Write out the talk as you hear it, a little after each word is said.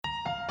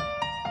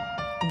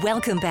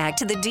Welcome back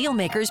to the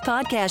Dealmakers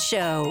Podcast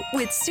Show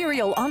with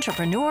serial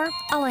entrepreneur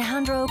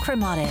Alejandro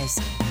Cremades,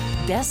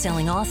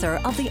 best-selling author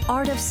of The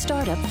Art of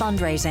Startup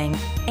Fundraising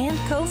and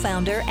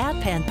co-founder at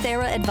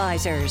Panthera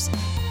Advisors.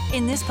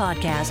 In this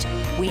podcast,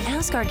 we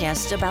ask our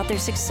guests about their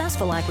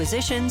successful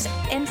acquisitions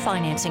and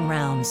financing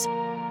rounds.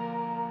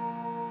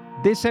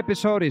 This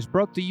episode is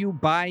brought to you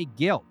by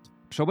Guild.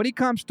 So when it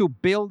comes to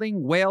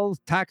building wealth,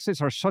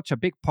 taxes are such a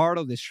big part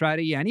of the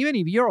strategy. And even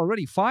if you're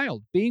already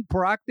filed, being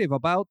proactive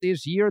about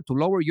this year to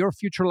lower your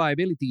future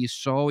liability is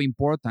so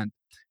important.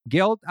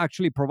 Guild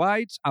actually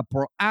provides a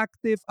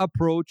proactive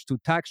approach to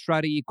tax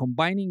strategy,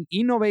 combining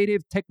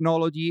innovative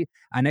technology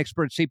and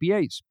expert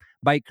CPAs.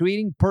 By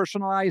creating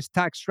personalized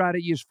tax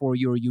strategies for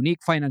your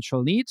unique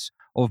financial needs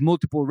of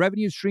multiple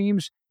revenue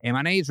streams,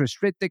 M&As,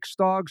 restricted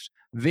stocks,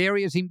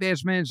 various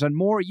investments, and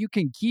more, you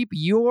can keep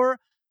your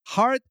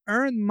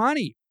hard-earned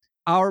money.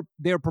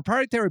 Their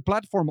proprietary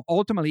platform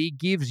ultimately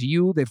gives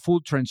you the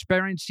full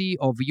transparency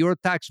of your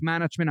tax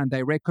management and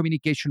direct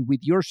communication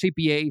with your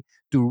CPA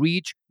to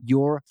reach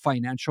your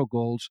financial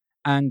goals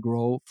and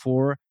grow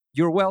for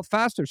your wealth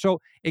faster.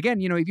 So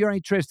again, if you're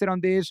interested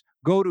on this,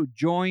 go to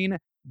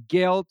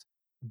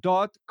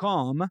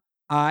joinguild.com.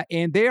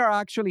 And they are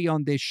actually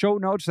on the show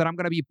notes that I'm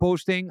going to be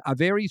posting a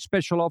very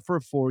special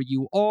offer for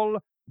you all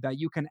that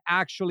you can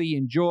actually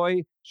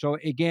enjoy. So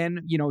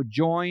again,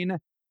 join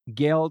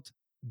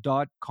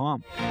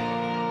guild.com.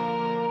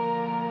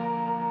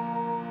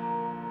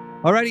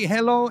 Alrighty,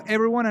 hello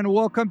everyone and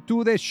welcome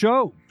to the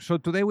show. So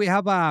today we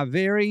have a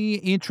very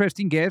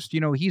interesting guest.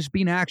 He's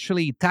been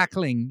actually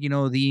tackling,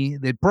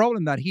 the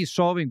problem that he's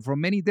solving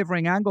from many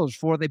different angles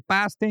for the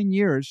past 10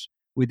 years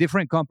with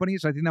different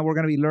companies. I think that we're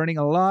going to be learning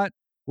a lot.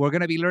 We're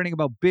going to be learning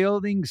about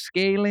building,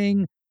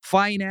 scaling,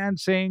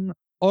 financing,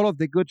 all of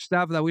the good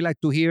stuff that we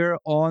like to hear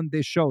on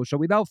this show. So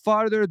without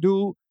further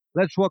ado,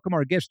 let's welcome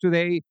our guest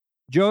today,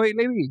 Joey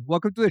Levy.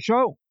 Welcome to the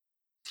show.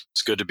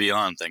 It's good to be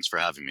on. Thanks for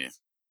having me.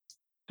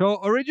 So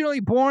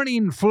originally born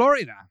in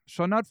Florida,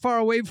 so not far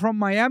away from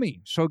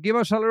Miami. So give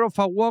us a little of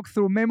a walk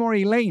through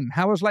memory lane.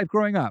 How was life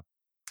growing up?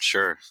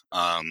 Sure.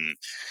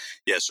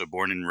 So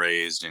born and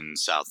raised in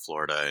South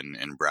Florida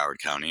in Broward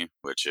County,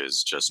 which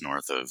is just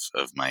north of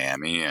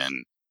Miami.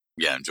 And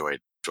enjoyed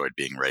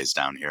being raised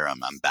down here. I'm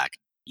back,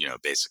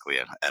 basically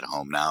at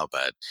home now.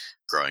 But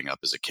growing up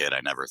as a kid,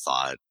 I never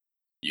thought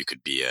you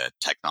could be a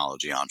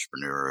technology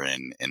entrepreneur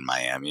in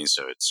Miami.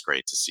 So it's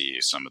great to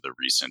see some of the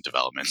recent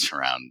developments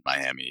around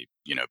Miami,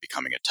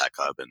 becoming a tech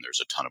hub. And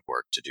there's a ton of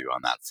work to do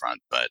on that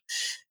front, but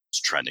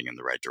it's trending in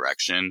the right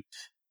direction.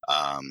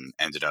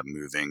 Ended up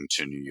moving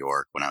to New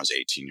York when I was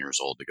 18 years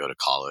old to go to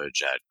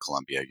college at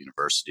Columbia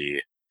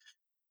University.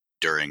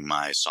 During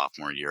my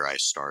sophomore year, I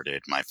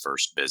started my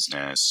first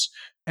business.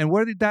 And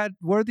where did that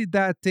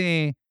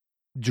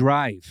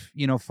drive,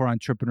 for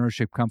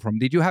entrepreneurship come from?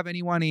 Did you have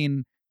anyone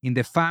in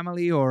the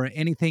family or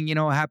anything,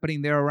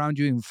 happening there around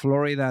you in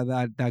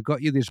Florida that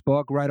got you this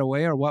bug right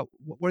away, or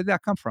where did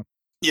that come from?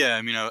 Yeah,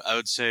 I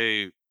would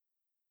say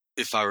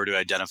if I were to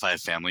identify a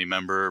family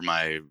member,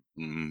 my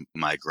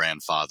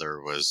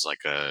grandfather was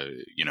like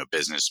a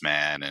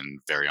businessman and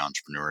very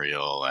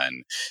entrepreneurial,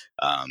 and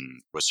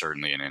was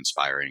certainly an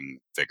inspiring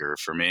figure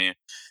for me.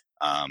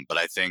 But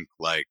I think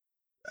the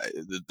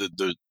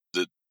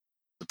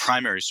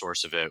primary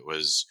source of it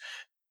was,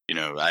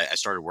 I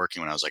started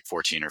working when I was like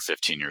 14 or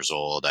 15 years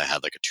old. I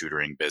had like a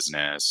tutoring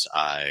business.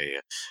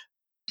 I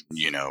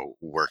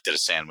worked at a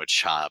sandwich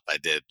shop. I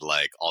did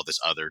like all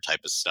this other type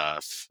of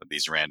stuff,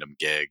 these random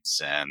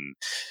gigs. And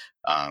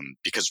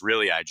because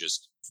really I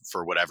just,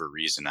 for whatever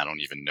reason, I don't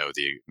even know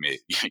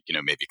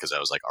maybe because I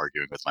was like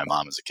arguing with my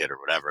mom as a kid or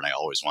whatever. And I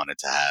always wanted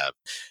to have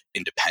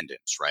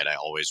independence, right? I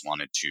always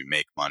wanted to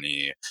make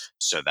money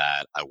so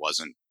that I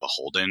wasn't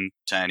beholden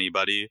to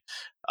anybody.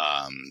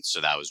 So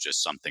that was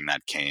just something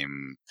that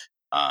came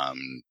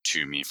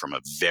to me from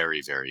a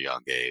very, very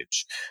young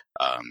age,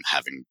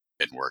 having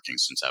been working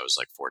since I was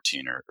like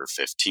 14 or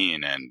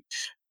 15, and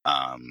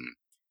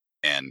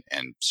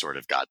sort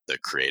of got the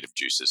creative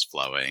juices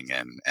flowing.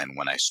 And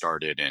when I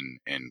started in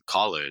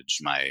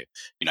college, I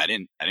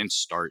didn't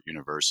start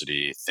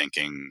university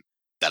thinking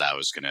that I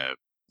was going to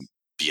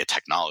be a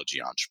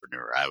technology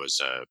entrepreneur. I was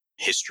a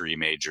history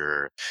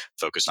major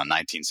focused on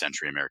 19th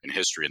century American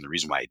history. And the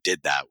reason why I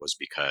did that was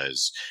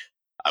because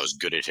I was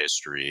good at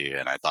history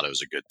and I thought it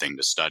was a good thing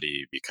to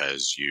study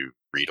because you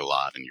read a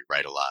lot and you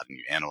write a lot and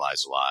you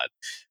analyze a lot.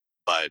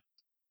 But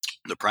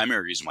the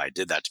primary reason why I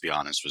did that, to be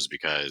honest, was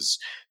because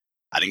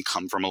I didn't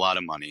come from a lot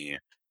of money.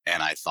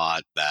 And I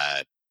thought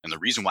that, and the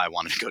reason why I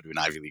wanted to go to an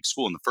Ivy League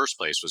school in the first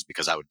place was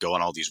because I would go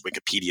on all these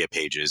Wikipedia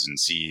pages and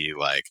see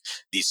like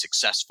these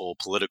successful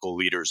political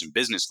leaders and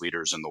business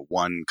leaders. And the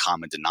one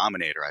common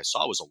denominator I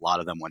saw was a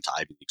lot of them went to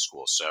Ivy League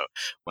school. So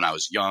when I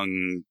was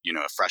young,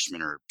 a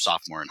freshman or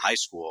sophomore in high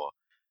school,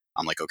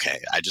 I'm like, okay,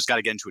 I just got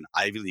to get into an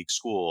Ivy League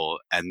school.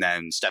 And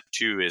then step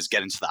 2 is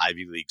get into the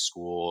Ivy League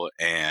school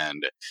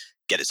and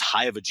get as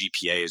high of a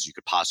GPA as you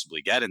could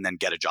possibly get, and then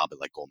get a job at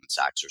like Goldman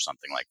Sachs or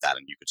something like that.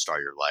 And you could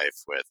start your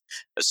life with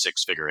a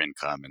 6-figure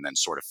income and then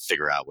sort of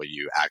figure out what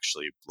you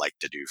actually like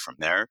to do from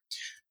there.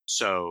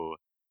 So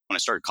when I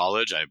started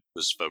college, I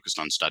was focused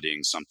on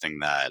studying something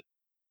that,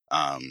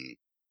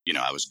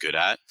 I was good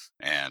at,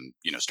 and,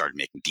 started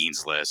making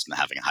dean's lists and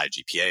having a high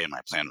GPA, and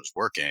my plan was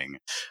working.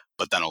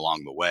 But then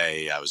along the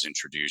way, I was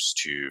introduced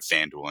to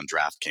FanDuel and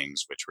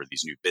DraftKings, which were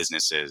these new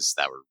businesses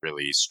that were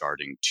really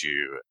starting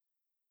to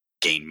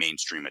gain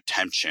mainstream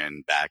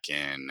attention back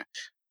in,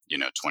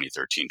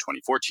 2013,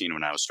 2014,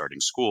 when I was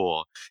starting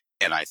school.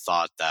 And I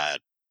thought that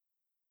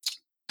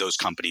those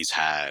companies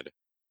had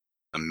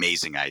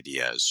amazing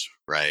ideas,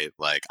 right?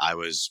 Like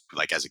as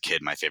a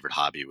kid, my favorite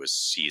hobby was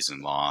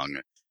season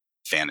long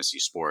fantasy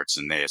sports,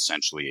 and they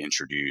essentially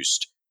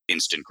introduced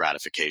instant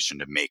gratification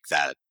to make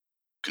that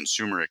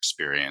consumer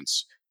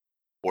experience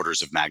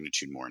orders of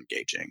magnitude more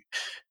engaging.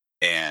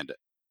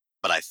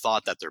 But I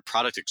thought that their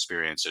product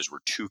experiences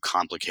were too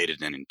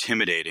complicated and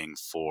intimidating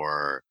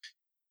for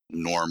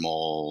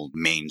normal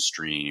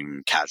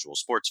mainstream casual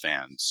sports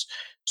fans.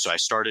 So I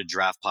started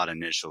DraftPod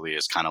initially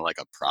as kind of like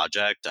a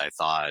project. I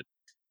thought,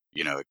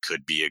 it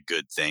could be a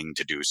good thing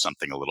to do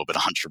something a little bit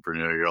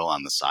entrepreneurial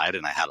on the side.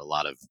 And I had a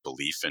lot of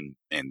belief in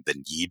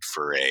the need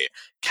for a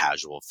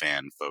casual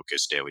fan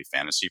focused daily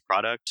fantasy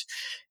product.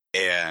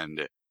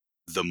 And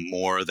the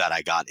more that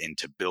I got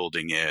into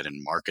building it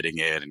and marketing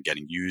it and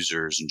getting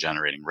users and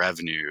generating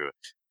revenue,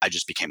 I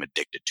just became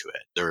addicted to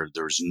it.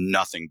 There's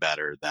nothing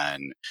better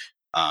than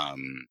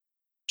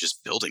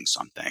just building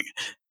something.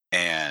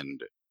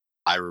 And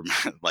I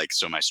remember,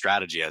 so my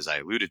strategy, as I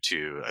alluded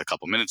to a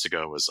couple minutes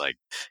ago, was like,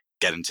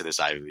 get into this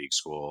Ivy League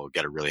school,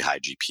 get a really high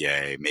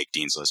GPA, make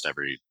Dean's List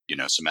every,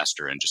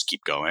 semester, and just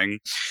keep going.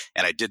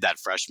 And I did that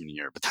freshman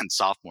year. But then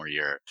sophomore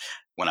year,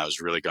 when I was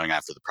really going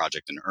after the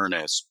project in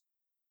earnest,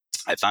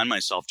 I found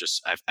myself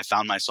just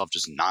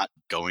not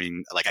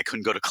going, I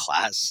couldn't go to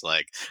class.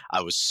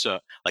 I was so,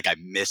 I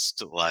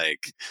missed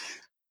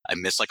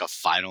a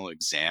final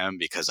exam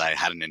because I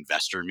had an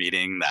investor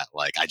meeting that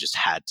I just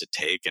had to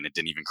take, and it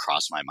didn't even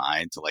cross my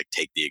mind to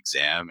take the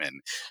exam.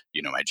 And,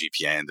 my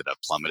GPA ended up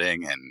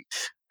plummeting. And,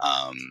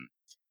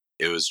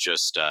 it was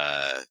just,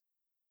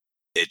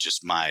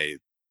 my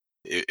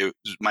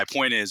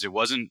point is, it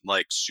wasn't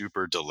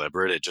super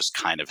deliberate. It just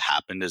kind of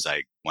happened as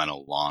I went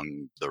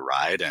along the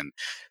ride. And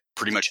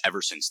pretty much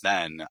ever since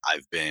then,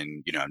 I've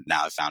been,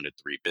 now I've founded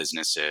 3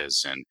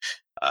 businesses, and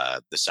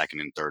the second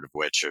and third of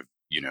which have,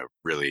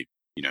 really,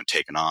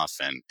 taken off.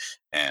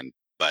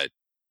 But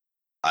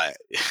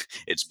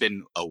it's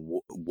been a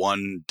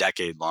 1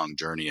 decade long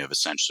journey of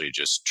essentially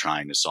just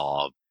trying to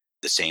solve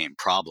the same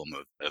problem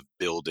of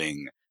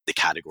building the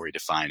category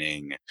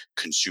defining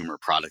consumer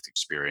product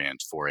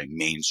experience for a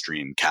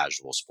mainstream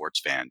casual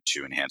sports fan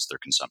to enhance their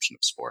consumption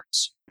of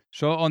sports.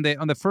 So on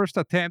the first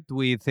attempt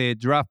with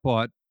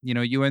DraftPod,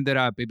 you ended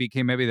up, it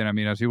became evident. I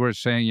mean, as you were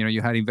saying,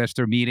 you had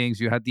investor meetings,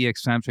 you had the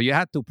exam, so you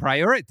had to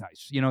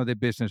prioritize, the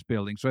business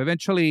building. So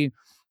eventually,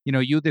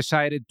 you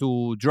decided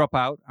to drop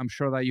out. I'm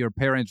sure that your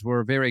parents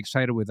were very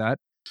excited with that.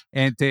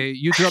 And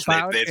you drop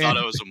out. They thought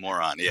I was a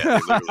moron. Yeah, they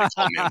literally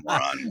called me a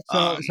moron.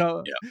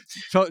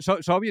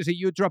 So obviously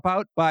you drop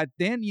out, but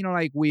then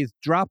with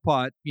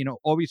DraftPod,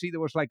 obviously there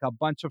was a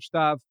bunch of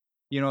stuff,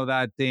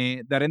 that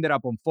ended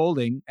up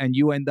unfolding, and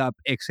you end up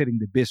exiting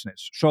the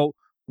business. So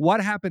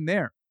what happened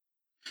there?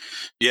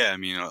 Yeah, I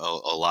mean, a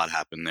lot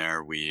happened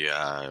there. We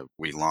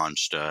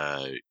launched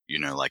an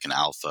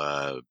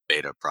alpha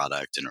beta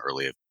product in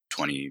early of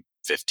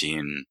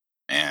 2015.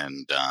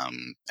 And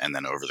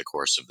then over the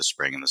course of the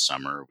spring and the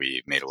summer,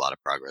 we made a lot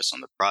of progress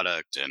on the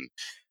product and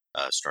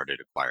started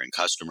acquiring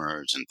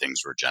customers, and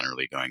things were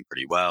generally going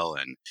pretty well.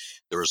 And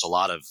there was a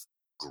lot of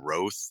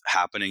growth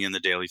happening in the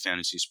daily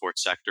fantasy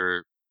sports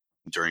sector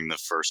during the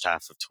first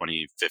half of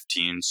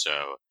 2015.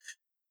 So,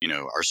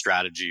 our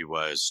strategy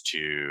was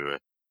to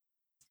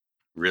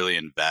really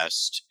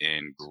invest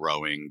in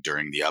growing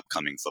during the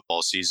upcoming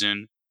football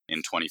season in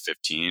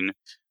 2015.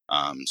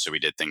 So we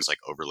did things like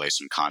overlay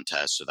some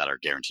contests so that our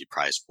guaranteed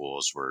prize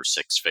pools were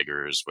 6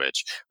 figures,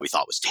 which we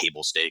thought was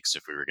table stakes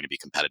if we were going to be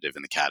competitive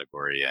in the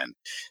category. And,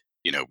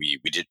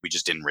 we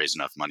just didn't raise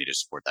enough money to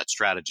support that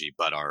strategy.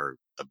 But our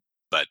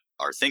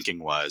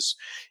thinking was,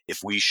 if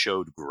we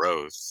showed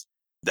growth,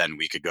 then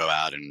we could go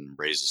out and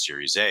raise a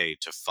Series A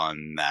to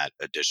fund that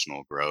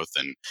additional growth,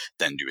 and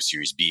then do a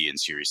Series B and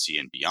Series C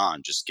and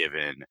beyond, just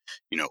given,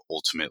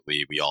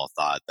 ultimately we all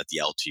thought that the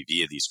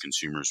LTV of these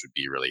consumers would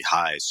be really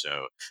high.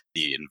 So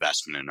the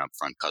investment in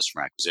upfront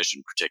customer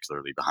acquisition,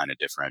 particularly behind a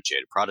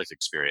differentiated product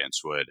experience,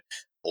 would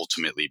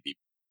ultimately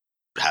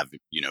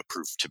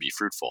proof to be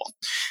fruitful.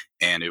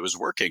 And it was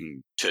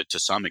working to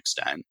some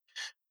extent.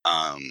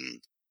 And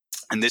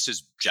this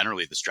is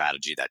generally the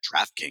strategy that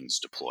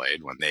DraftKings deployed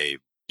when they,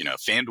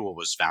 FanDuel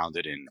was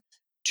founded in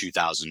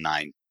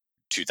 2009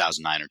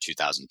 2009 or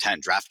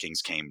 2010.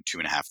 DraftKings came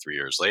 2.5, 3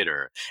 years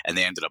later, and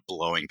they ended up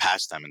blowing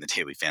past them in the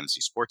daily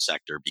fantasy sports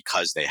sector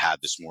because they had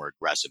this more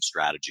aggressive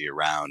strategy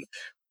around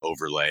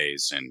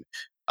overlays and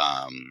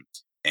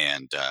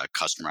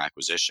customer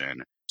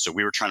acquisition. So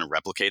we were trying to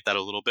replicate that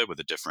a little bit with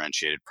a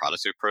differentiated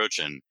product approach,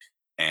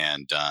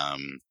 and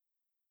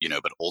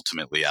but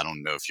ultimately, I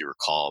don't know if you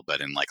recall,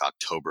 but in like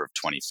October of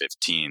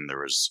 2015, there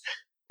was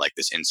like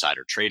this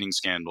insider trading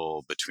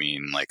scandal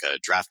between like a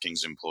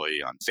DraftKings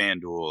employee on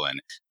FanDuel,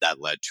 and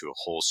that led to a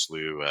whole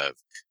slew of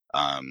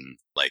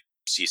like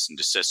cease and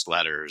desist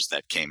letters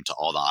that came to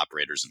all the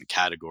operators in the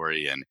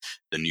category. And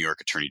the New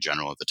York Attorney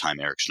General at the time,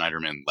 Eric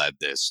Schneiderman, led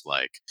this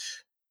like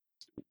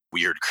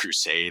weird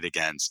crusade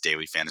against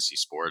daily fantasy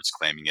sports,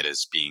 claiming it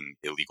as being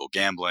illegal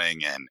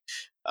gambling. And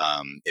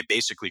it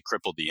basically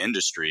crippled the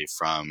industry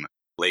from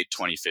late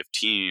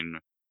 2015,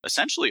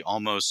 essentially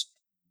almost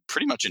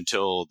pretty much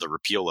until the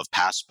repeal of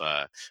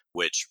PASPA,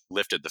 which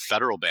lifted the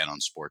federal ban on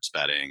sports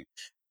betting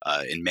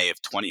in May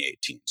of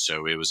 2018.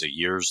 So it was a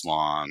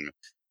years-long,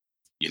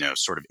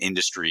 sort of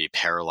industry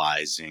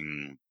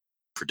paralyzing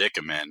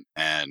predicament.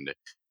 And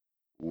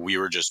we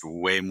were just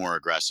way more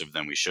aggressive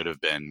than we should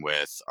have been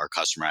with our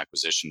customer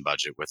acquisition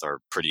budget, with our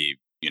pretty,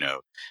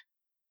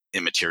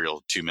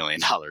 immaterial $2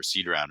 million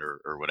seed round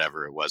or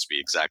whatever it was we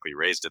exactly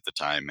raised at the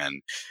time.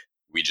 And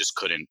we just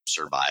couldn't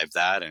survive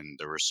that. And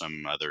there were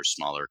some other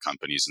smaller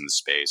companies in the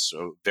space,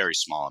 so very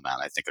small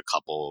amount. I think a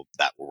couple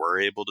that were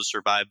able to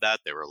survive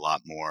that. They were a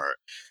lot more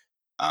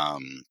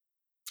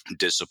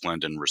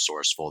disciplined and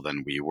resourceful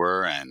than we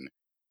were. And,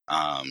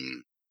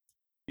 and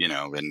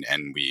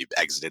we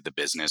exited the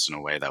business in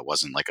a way that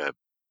wasn't like a,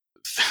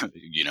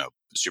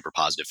 super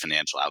positive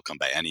financial outcome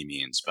by any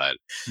means, but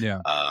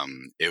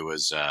it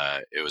was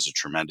a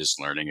tremendous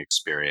learning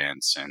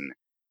experience, and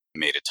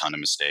made a ton of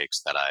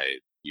mistakes that I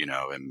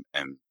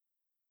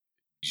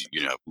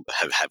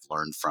have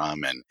learned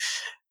from.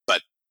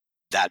 But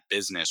that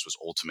business was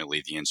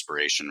ultimately the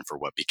inspiration for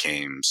what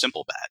became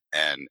SimpleBet.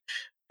 And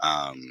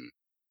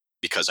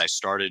because I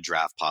started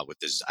DraftPod with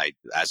this,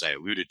 as I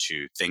alluded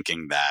to,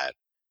 thinking that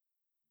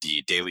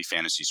the daily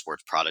fantasy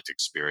sports product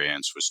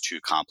experience was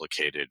too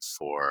complicated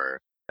for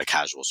a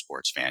casual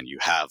sports fan. You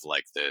have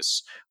like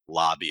this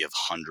lobby of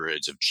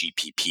hundreds of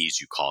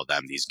GPPs, you call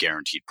them, these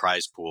guaranteed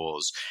prize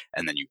pools,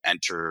 and then you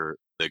enter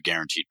the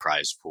guaranteed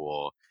prize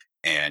pool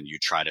and you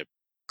try to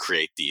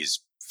create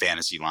these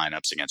fantasy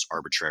lineups against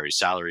arbitrary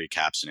salary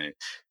caps. And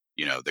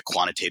the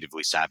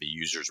quantitatively savvy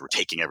users were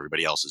taking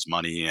everybody else's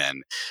money,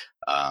 and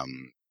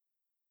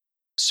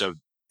so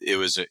it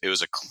was a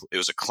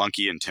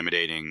clunky,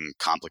 intimidating,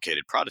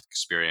 complicated product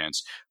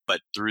experience.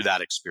 But through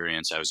that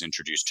experience, I was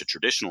introduced to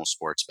traditional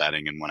sports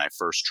betting. And when I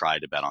first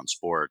tried to bet on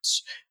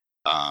sports,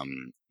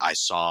 I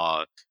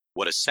saw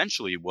what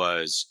essentially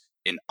was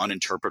an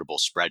uninterpretable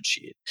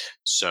spreadsheet.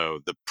 So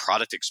the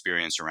product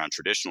experience around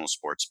traditional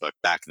sportsbook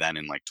back then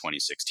in like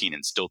 2016,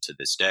 and still to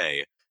this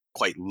day,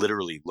 quite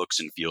literally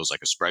looks and feels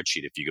like a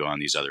spreadsheet if you go on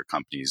these other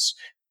companies,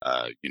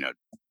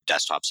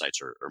 desktop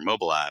sites or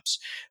mobile apps.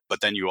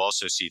 But then you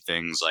also see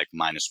things like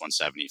minus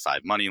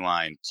 175 money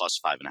line, plus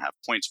 5.5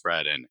 point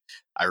spread. And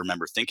I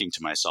remember thinking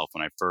to myself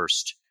when I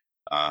first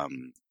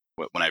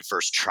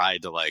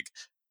tried to like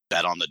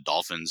bet on the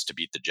Dolphins to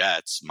beat the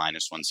Jets,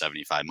 minus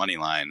 175 money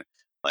line,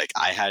 like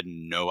I had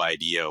no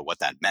idea what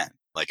that meant.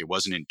 Like it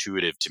wasn't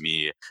intuitive to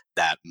me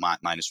that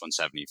minus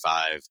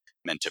 175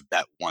 meant to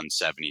bet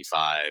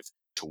 175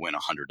 to win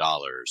 $100,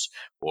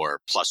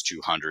 or plus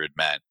 200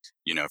 meant,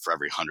 for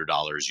every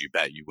 $100 you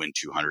bet, you win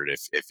 200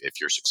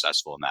 if you're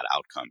successful in that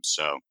outcome.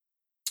 So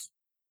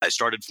I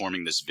started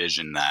forming this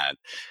vision that,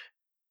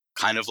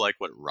 kind of like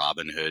what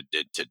Robinhood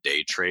did to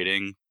day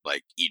trading,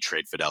 like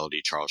E-Trade,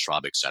 Fidelity, Charles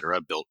Schwab, et cetera,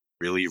 built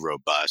really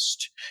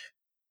robust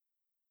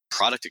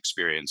product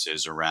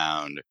experiences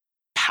around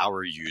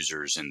power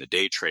users in the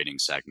day trading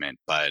segment.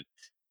 But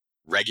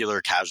regular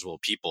casual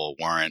people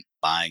weren't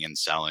buying and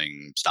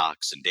selling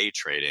stocks and day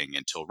trading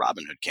until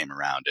Robinhood came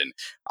around. And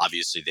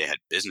obviously they had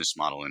business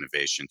model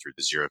innovation through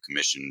the zero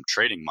commission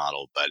trading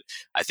model. But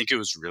I think it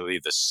was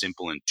really the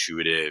simple,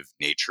 intuitive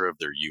nature of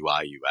their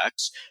UI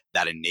UX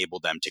that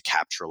enabled them to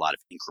capture a lot of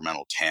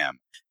incremental TAM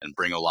and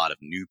bring a lot of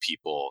new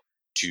people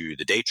to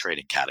the day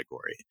trading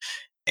category.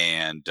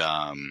 And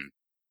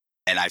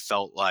I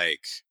felt like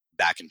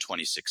back in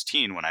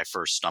 2016, when I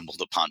first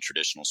stumbled upon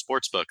traditional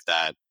sportsbook,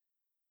 that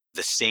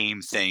the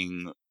same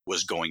thing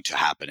was going to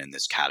happen in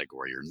this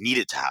category, or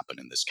needed to happen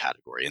in this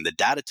category. And the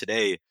data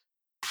today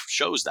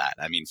shows that.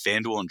 I mean,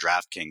 FanDuel and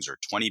DraftKings are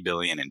 $20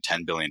 billion and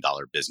 $10 billion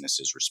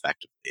businesses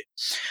respectively,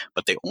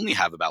 but they only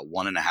have about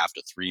 1.5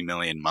 to 3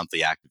 million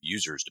monthly active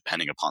users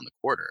depending upon the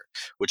quarter,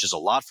 which is a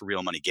lot for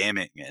real money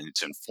gaming. And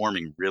it's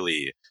informing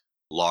really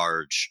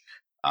large,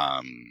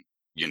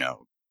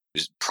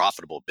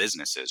 profitable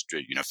businesses.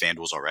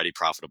 FanDuel's already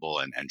profitable,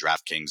 and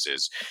DraftKings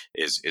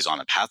is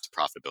on a path to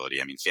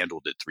profitability. I mean,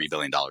 FanDuel did $3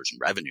 billion in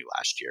revenue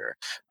last year.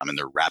 I mean,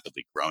 they're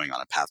rapidly growing on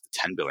a path to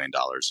 $10 billion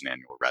in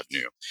annual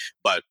revenue.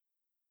 But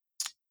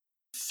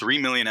 3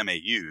 million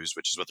MAUs,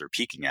 which is what they're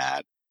peaking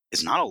at,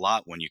 is not a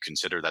lot when you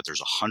consider that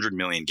there's 100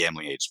 million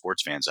gambling age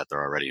sports fans that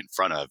they're already in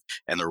front of,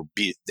 and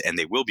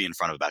they will be in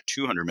front of about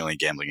 200 million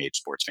gambling age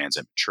sports fans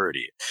at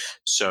maturity.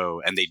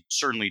 So, and they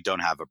certainly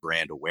don't have a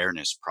brand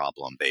awareness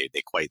problem. They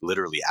quite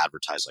literally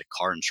advertise like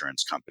car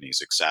insurance companies,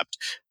 except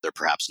they're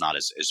perhaps not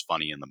as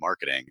funny in the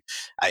marketing.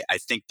 I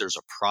think there's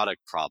a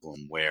product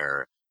problem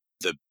where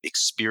the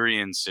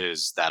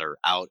experiences that are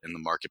out in the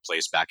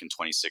marketplace back in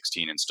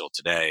 2016 and still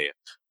today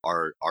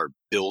are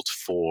built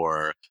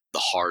for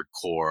the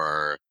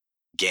hardcore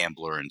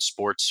gambler and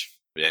sports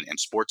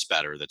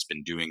bettor that's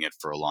been doing it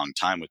for a long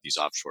time with these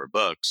offshore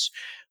books.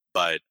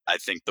 But I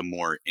think the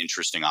more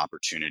interesting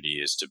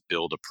opportunity is to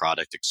build a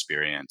product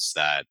experience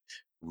that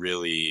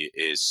really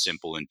is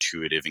simple,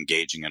 intuitive,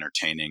 engaging,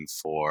 entertaining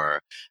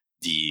for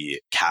the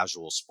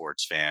casual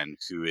sports fan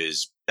who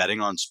is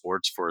betting on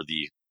sports for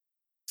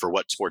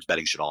what sports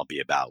betting should all be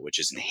about, which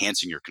is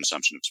enhancing your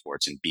consumption of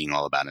sports and being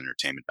all about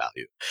entertainment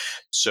value.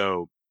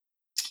 So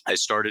I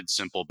started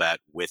SimpleBet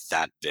with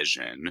that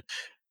vision.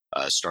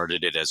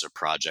 Started it as a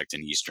project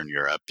in Eastern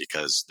Europe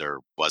because there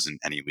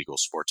wasn't any legal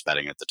sports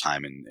betting at the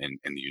time in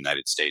the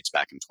United States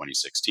back in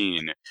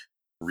 2016.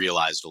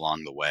 Realized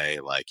along the way,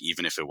 like,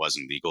 even if it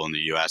wasn't legal in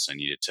the US, I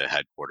needed to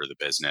headquarter the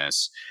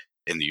business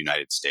in the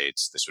United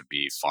States. This would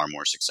be far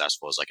more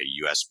successful as like a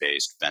US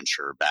based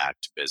venture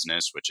backed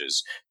business, which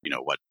is,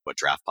 what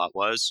DraftBot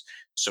was.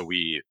 So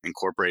we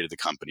incorporated the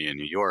company in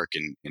New York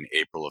in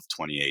April of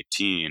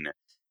 2018.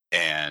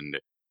 And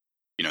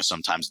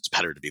sometimes it's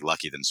better to be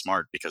lucky than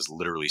smart, because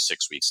literally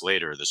 6 weeks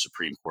later, the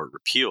Supreme Court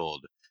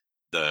repealed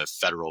the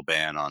federal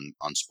ban on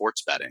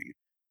sports betting.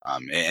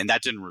 And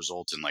that didn't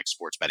result in like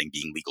sports betting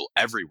being legal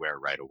everywhere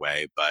right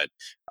away, but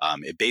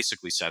it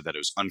basically said that it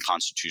was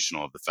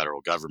unconstitutional of the federal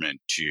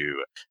government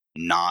to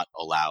not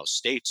allow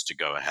states to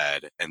go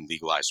ahead and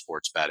legalize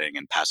sports betting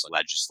and pass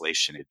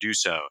legislation to do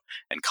so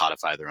and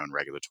codify their own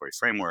regulatory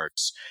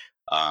frameworks.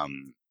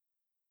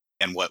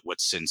 And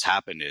what's since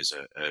happened is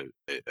a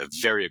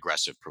very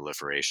aggressive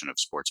proliferation of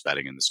sports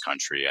betting in this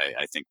country.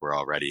 I think we're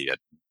already at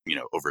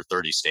over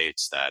 30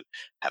 states that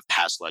have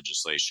passed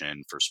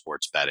legislation for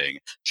sports betting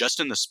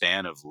just in the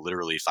span of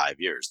literally 5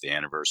 years. The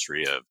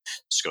anniversary of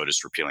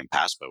SCOTUS repealing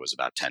PASPA was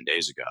about 10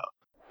 days ago.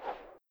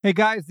 Hey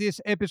guys, this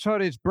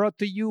episode is brought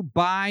to you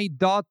by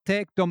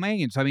 .tech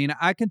domains. I mean,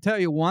 I can tell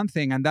you one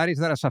thing, and that is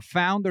that as a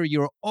founder,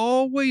 you're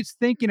always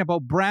thinking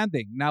about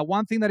branding. Now,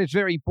 one thing that is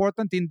very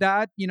important in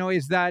that,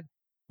 is that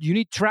you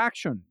need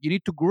traction, you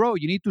need to grow,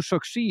 you need to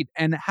succeed.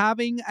 And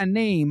having a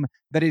name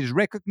that is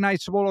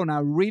recognizable on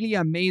a really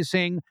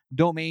amazing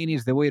domain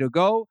is the way to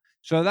go.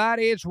 So that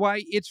is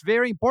why it's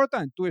very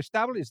important to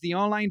establish the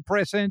online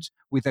presence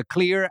with a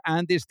clear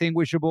and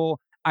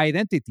distinguishable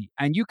identity.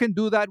 And you can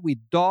do that with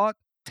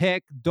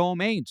 .tech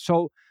domains.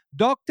 So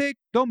 .tech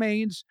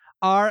domains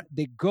are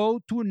the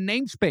go-to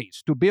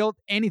namespace to build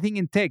anything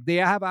in tech. They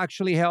have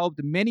actually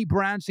helped many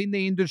brands in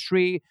the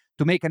industry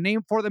to make a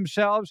name for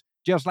themselves,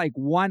 just like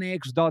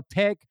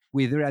 1x.tech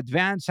with their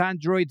advanced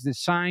androids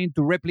designed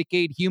to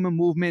replicate human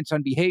movements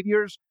and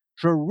behaviors.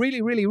 So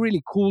really, really,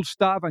 really cool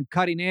stuff and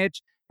cutting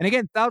edge. And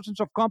again, thousands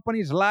of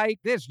companies like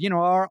this,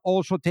 are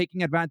also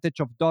taking advantage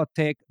of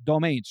 .tech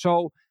domains.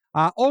 So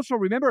also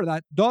remember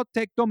that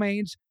 .tech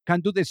domains can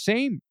do the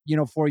same,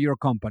 for your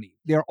company.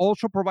 They're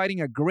also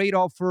providing a great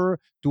offer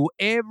to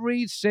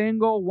every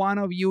single one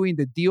of you in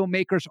the Deal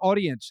Makers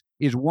audience.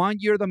 Is 1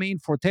 year domain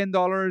for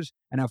 $10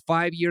 and a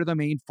 5-year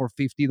domain for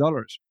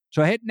 $50.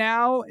 So head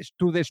now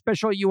to the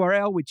special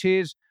URL, which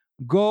is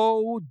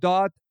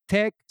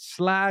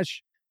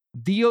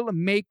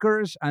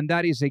go.tech/dealmakers. And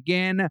that is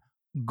again,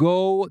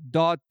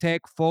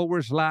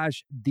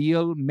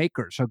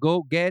 go.tech/dealmakers. So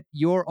go get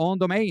your own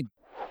domain.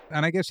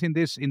 And I guess in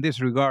this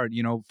regard,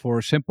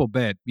 for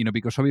SimpleBet,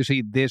 because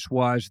obviously this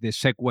was the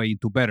segue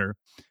into Better.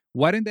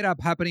 What ended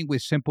up happening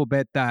with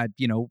SimpleBet that,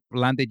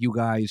 landed you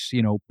guys,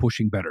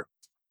 pushing Better?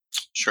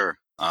 Sure.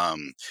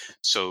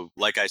 So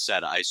like I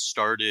said, I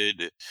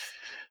started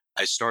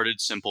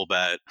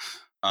SimpleBet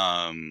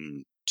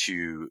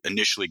to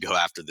initially go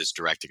after this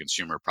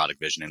direct-to-consumer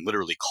product vision, and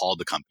literally called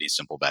the company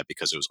SimpleBet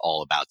because it was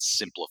all about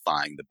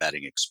simplifying the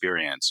betting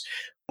experience.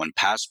 When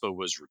PASPA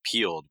was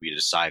repealed, we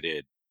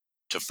decided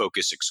to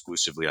focus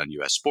exclusively on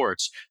U.S.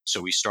 sports.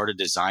 So we started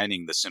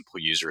designing the simple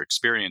user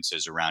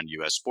experiences around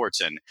U.S.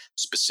 sports. And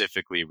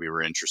specifically, we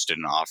were interested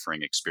in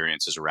offering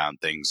experiences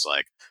around things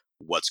like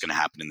what's going to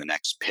happen in the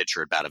next pitch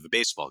or at bat of a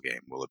baseball game.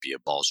 Will it be a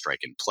ball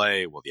strike in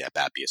play? Will the at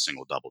bat be a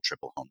single, double,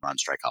 triple, home run,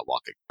 strikeout,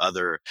 walk,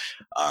 other?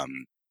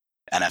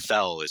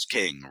 NFL is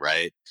king,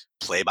 right?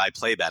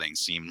 Play-by-play betting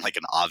seemed like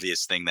an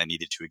obvious thing that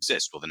needed to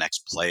exist. Will the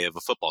next play of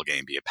a football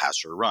game be a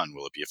pass or a run?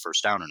 Will it be a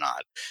first down or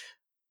not?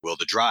 Will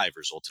the drive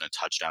result in a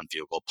touchdown,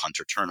 field goal, punt,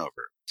 or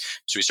turnover?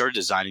 So we started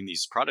designing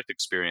these product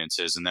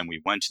experiences, and then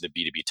we went to the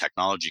B2B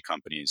technology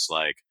companies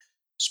like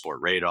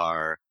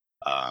Sportradar,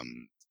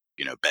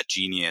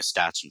 BetGenius,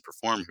 Stats, and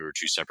Perform, who were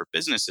two separate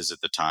businesses at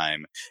the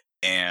time.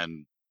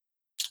 And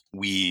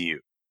we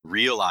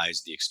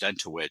realized the extent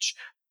to which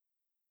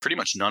pretty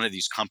much none of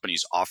these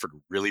companies offered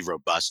really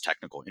robust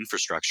technical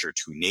infrastructure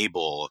to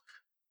enable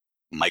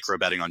micro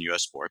betting on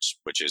US sports,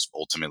 which is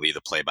ultimately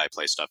the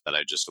play-by-play stuff that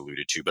I just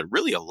alluded to, but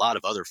really a lot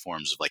of other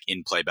forms of like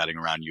in-play betting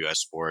around US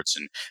sports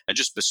and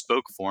just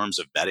bespoke forms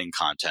of betting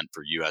content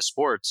for US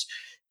sports.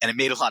 And it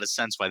made a lot of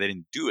sense why they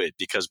didn't do it,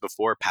 because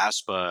before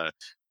PASPA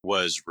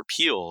was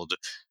repealed,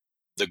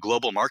 the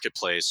global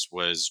marketplace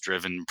was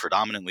driven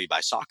predominantly by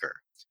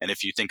soccer. And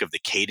if you think of the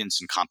cadence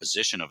and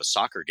composition of a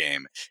soccer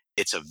game,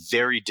 it's a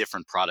very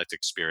different product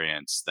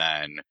experience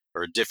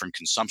or a different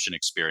consumption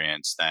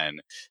experience than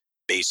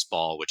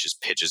baseball, which is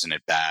pitches and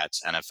at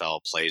bats, NFL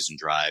plays and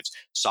drives.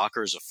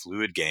 Soccer is a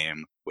fluid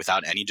game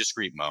without any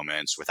discrete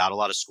moments, without a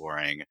lot of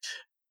scoring.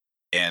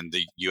 And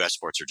the US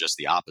sports are just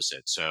the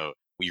opposite. So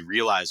we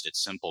realized at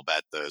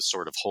SimpleBet, the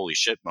sort of holy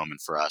shit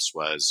moment for us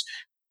was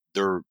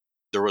there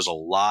was a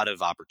lot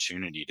of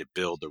opportunity to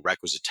build the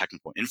requisite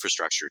technical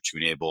infrastructure to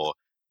enable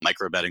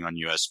micro betting on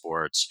US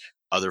sports,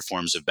 other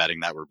forms of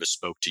betting that were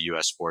bespoke to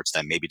US sports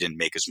that maybe didn't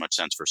make as much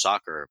sense for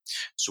soccer.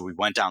 So we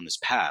went down this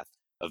path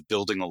of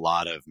building a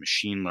lot of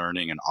machine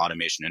learning and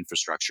automation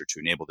infrastructure to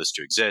enable this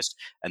to exist.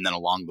 And then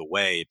along the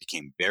way, it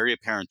became very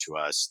apparent to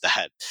us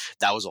that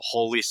that was a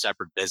wholly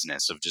separate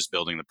business of just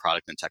building the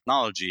product and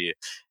technology.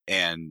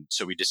 And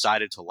so we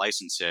decided to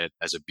license it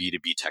as a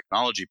B2B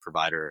technology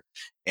provider,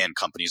 and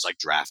companies like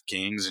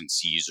DraftKings and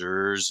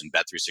Caesars and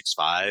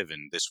Bet365.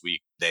 And this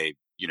week they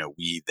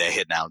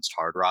announced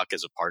Hard Rock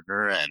as a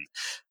partner, and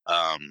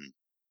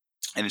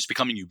it's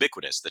becoming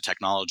ubiquitous. The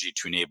technology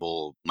to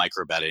enable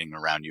micro betting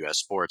around US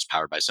sports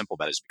powered by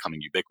SimpleBet is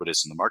becoming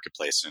ubiquitous in the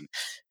marketplace. And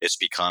it's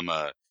become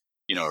a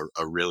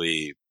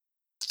really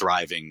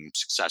thriving,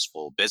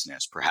 successful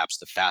business, perhaps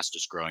the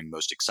fastest growing,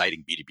 most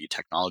exciting B2B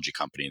technology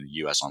company in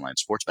the US online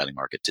sports betting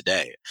market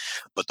today.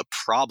 But the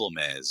problem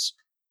is,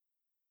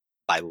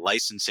 by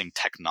licensing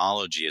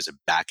technology as a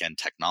back-end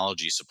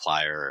technology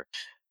supplier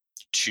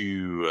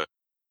to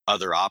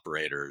other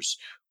operators,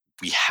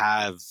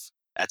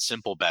 at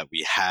SimpleBet,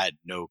 we had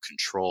no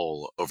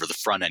control over the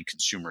front-end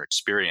consumer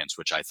experience,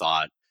 which I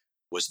thought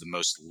was the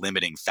most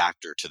limiting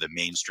factor to the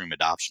mainstream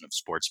adoption of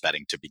sports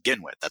betting to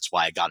begin with. That's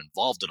why I got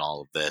involved in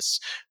all of this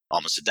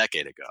almost a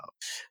decade ago.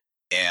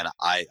 And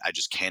I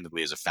just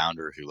candidly, as a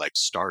founder who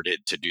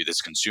started to do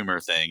this consumer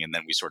thing, and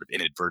then we sort of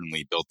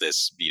inadvertently built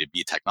this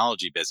B2B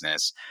technology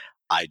business,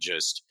 I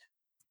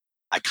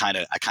kind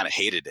of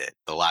hated it,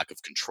 the lack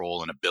of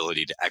control and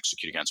ability to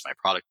execute against my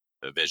product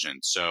vision.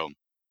 So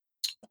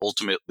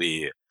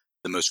ultimately,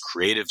 the most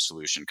creative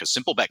solution, because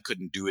SimpleBet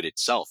couldn't do it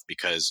itself,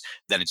 because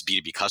then its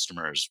B2B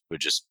customers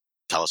would just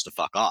tell us to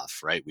fuck off,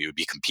 right? We would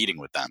be competing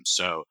with them.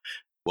 So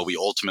what we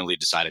ultimately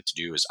decided to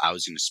do is I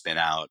was going to spin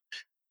out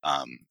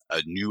a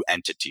new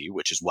entity,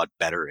 which is what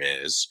Better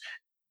is,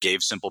 gave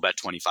SimpleBet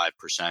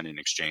 25% in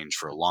exchange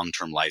for a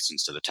long-term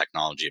license to the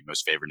technology at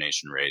most favored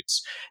nation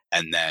rates.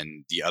 And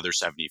then the other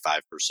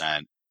 75%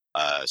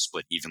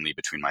 split evenly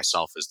between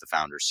myself as the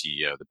founder,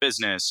 CEO of the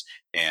business,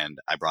 and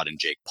I brought in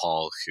Jake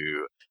Paul,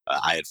 who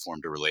I had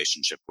formed a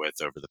relationship with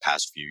over the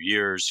past few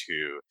years,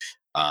 who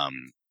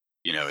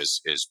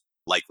is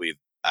likely,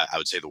 I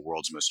would say, the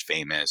world's most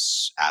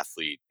famous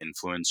athlete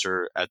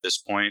influencer at this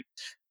point.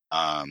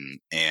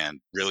 And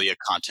really a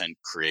content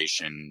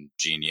creation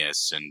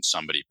genius and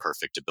somebody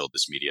perfect to build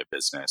this media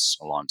business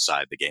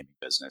alongside the gaming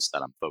business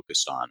that I'm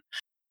focused on.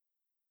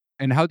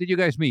 And how did you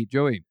guys meet,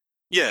 Joey?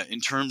 Yeah, in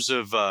terms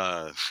of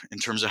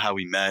how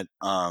we met,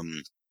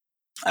 I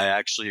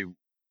actually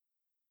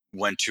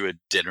went to a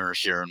dinner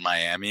here in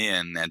Miami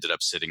and ended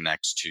up sitting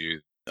next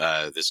to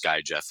this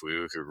guy Jeff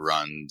Wu, who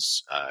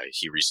runs.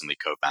 He recently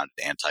co-founded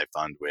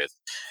Anti-Fund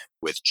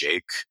with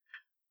Jake.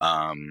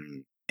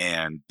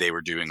 And they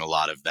were doing a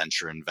lot of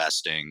venture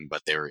investing,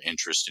 but they were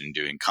interested in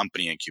doing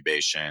company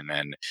incubation.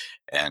 And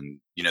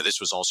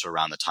this was also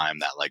around the time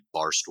that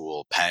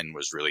Barstool Penn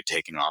was really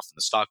taking off in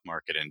the stock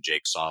market. And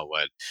Jake saw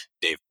what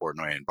Dave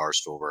Portnoy and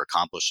Barstool were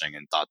accomplishing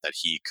and thought that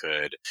he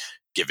could,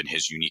 given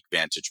his unique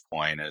vantage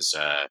point as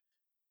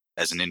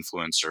an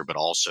influencer, but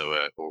also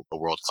a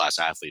world-class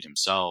athlete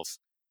himself,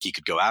 he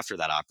could go after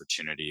that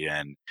opportunity.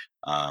 And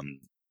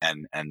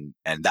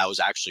that was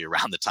actually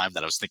around the time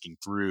that I was thinking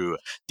through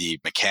the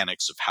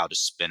mechanics of how to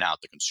spin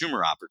out the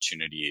consumer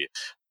opportunity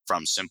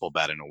from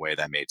SimpleBet in a way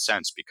that made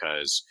sense,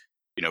 because,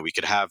 we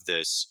could have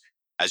this,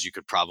 as you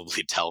could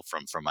probably tell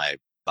from my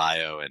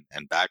bio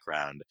and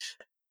background,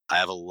 I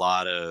have a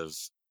lot of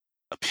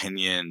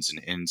opinions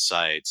and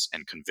insights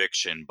and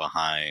conviction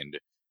behind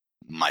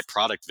my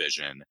product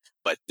vision,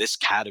 but this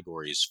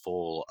category is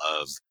full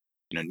of,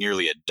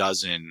 nearly a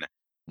dozen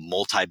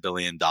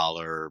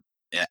multi-billion-dollar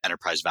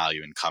enterprise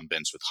value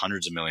incumbents with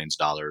hundreds of millions of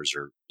dollars,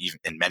 or even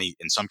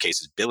in some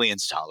cases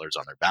billions of dollars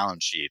on their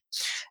balance sheet.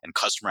 And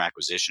customer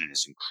acquisition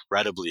is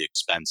incredibly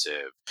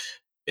expensive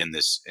in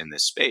this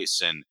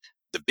space. And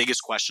the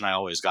biggest question I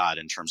always got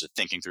in terms of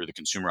thinking through the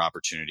consumer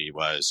opportunity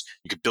was,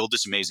 you could build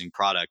this amazing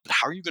product, but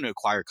how are you going to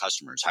acquire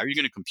customers? How are you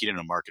going to compete in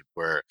a market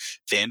where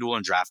FanDuel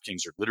and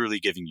DraftKings are literally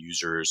giving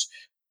users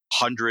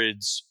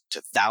hundreds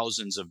to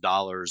thousands of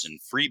dollars in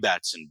free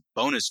bets and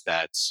bonus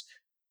bets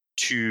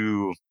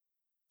to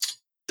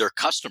their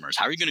customers?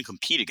 How are you going to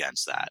compete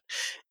against that?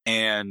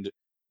 And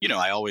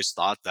I always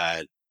thought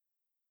that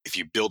if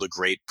you build a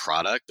great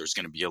product, there's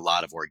going to be a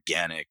lot of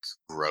organic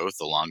growth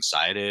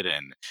alongside it.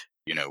 And,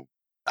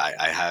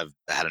 I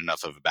had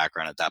enough of a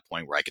background at that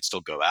point where I could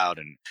still go out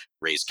and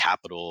raise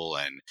capital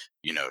and,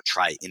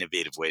 try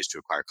innovative ways to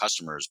acquire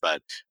customers.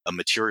 But a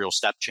material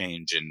step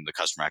change in the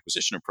customer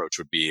acquisition approach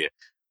would be,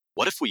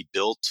 what if we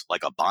built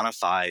like a bona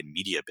fide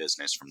media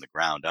business from the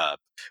ground up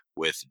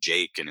with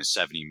Jake and his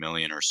 70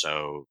 million or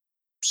so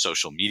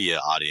social media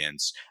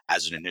audience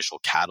as an initial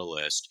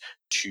catalyst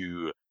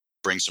to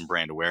bring some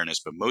brand awareness,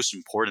 but most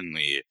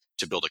importantly,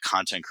 to build a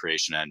content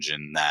creation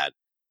engine that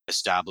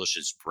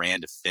establishes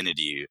brand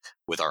affinity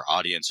with our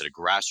audience at a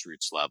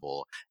grassroots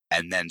level,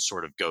 and then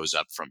sort of goes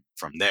up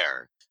from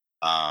there.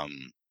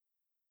 Um,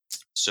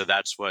 so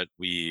that's what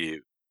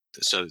we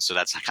so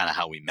that's kind of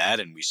how we met,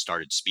 and we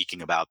started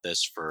speaking about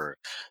this for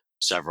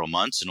several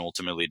months and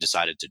ultimately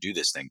decided to do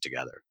this thing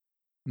together.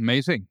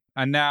 Amazing.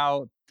 And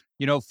now,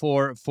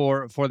 for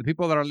the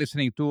people that are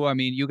listening too, I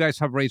mean, you guys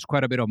have raised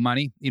quite a bit of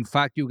money. In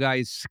fact, you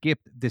guys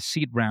skipped the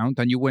seed round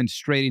and you went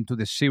straight into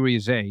the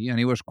Series A, and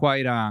it was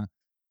quite a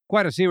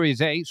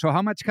Series A. So,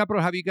 how much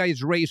capital have you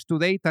guys raised to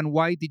date, and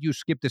why did you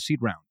skip the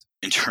seed round?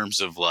 In terms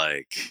of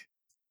like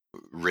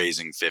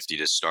raising 50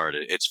 to start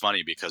it, it's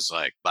funny because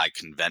like by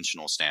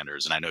conventional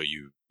standards, and I know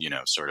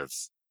sort of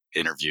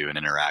interview and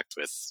interact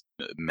with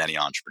many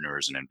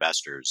entrepreneurs and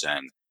investors,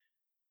 and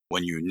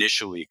when you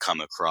initially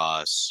come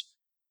across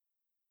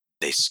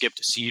they skipped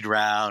a seed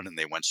round and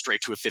they went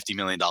straight to a $50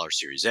 million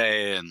Series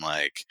A, and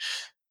like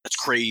that's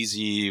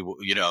crazy,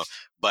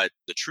 but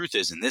the truth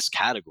is, in this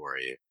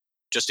category,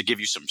 just to give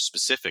you some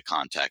specific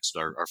context,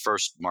 our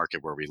first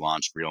market where we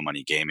launched real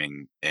money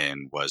gaming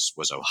in was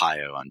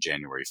Ohio on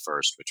January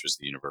 1st, which was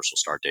the universal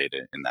start date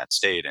in that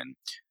state. And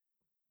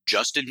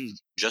just in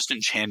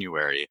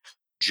January,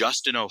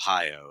 just in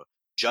Ohio,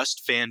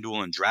 just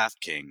FanDuel and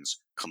DraftKings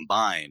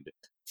combined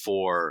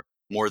for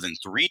more than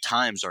 3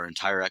 times our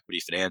entire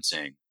equity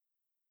financing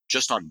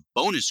just on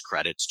bonus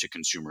credits to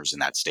consumers in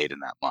that state in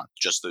that month,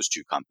 just those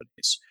 2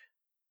 companies.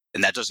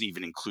 And that doesn't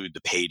even include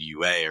the paid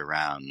UA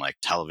around like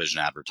television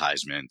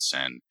advertisements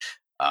and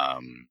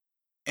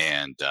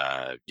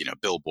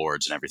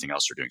billboards and everything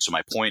else they're doing. So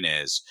my point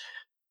is,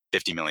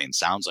 50 million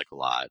sounds like a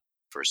lot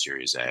for a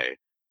Series A,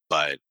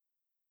 but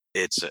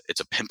it's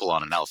a pimple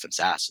on an elephant's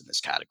ass in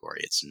this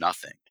category. It's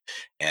nothing.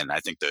 And I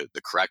think the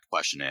correct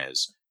question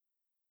is,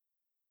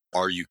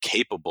 are you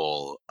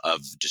capable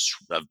of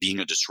being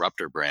a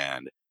disruptor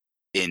brand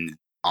in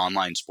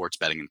online sports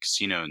betting and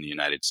casino in the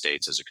United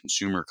States as a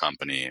consumer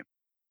company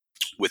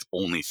with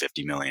only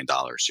 $50 million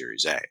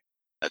Series A?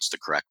 That's the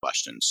correct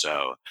question.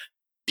 So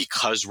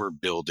because we're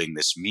building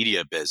this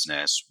media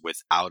business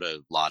without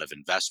a lot of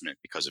investment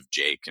because of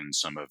Jake and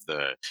some of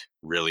the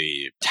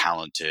really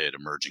talented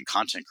emerging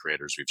content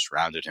creators we've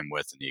surrounded him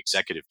with, and the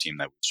executive team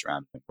that we've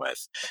surrounded him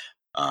with,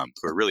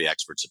 who are really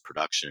experts at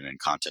production and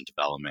content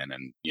development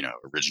and,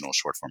 original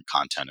short form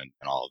content and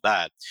all of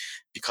that.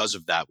 Because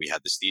of that, we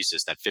had this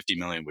thesis that 50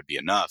 million would be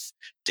enough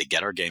to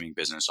get our gaming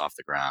business off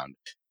the ground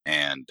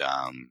and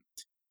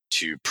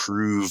to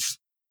prove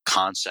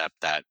concept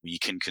that we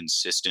can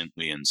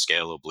consistently and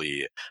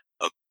scalably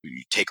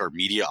take our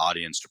media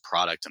audience to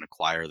product and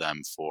acquire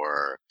them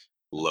for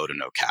low to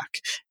no CAC.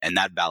 And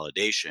that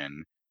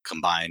validation,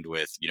 combined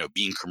with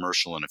being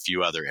commercial in a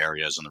few other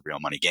areas on the real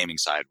money gaming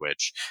side,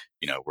 which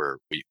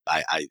I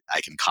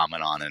can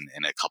comment on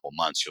in a couple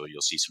months.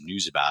 You'll see some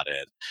news about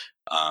it.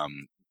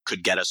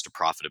 Could get us to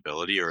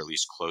profitability, or at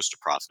least close to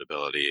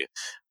profitability.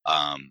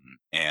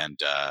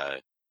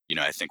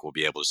 I think we'll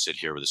be able to sit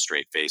here with a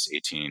straight face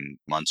 18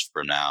 months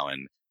from now,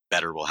 and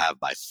Betr will have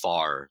by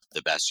far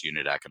the best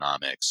unit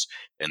economics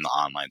in the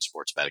online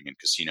sports betting and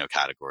casino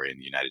category in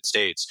the United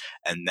States.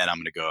 And then I'm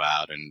going to go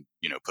out and,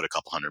 put a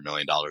couple $100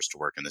 million to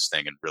work in this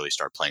thing and really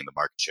start playing the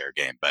market share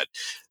game. But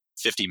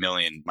 50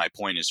 million, my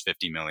point is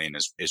 50 million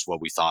is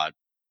what we thought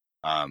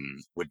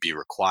would be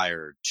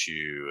required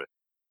to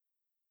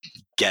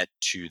get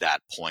to that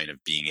point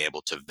of being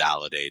able to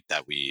validate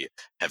that we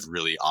have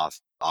really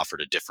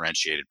offered a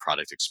differentiated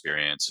product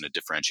experience and a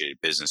differentiated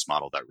business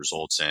model that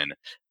results in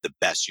the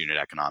best unit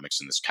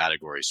economics in this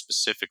category,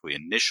 specifically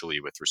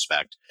initially with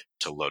respect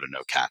to low to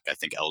no CAC. I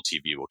think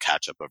LTV will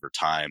catch up over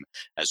time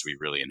as we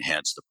really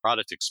enhance the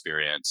product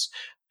experience.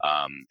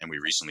 And we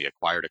recently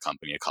acquired a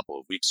company a couple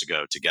of weeks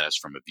ago to get us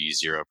from a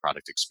V0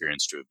 product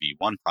experience to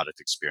a V1 product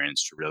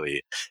experience to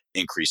really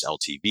increase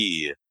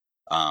LTV.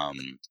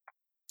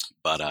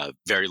 But a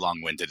very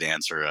long-winded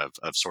answer of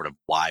sort of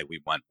why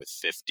we went with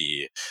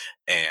 50.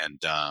 And,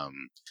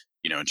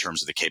 in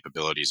terms of the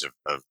capabilities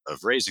of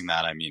raising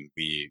that, I mean,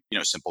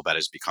 SimpleBet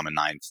has become a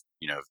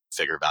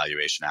 9-figure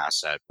valuation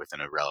asset within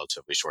a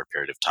relatively short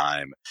period of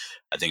time.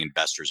 I think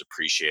investors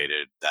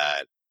appreciated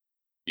that,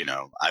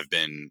 I've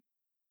been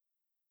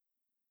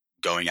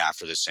going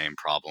after the same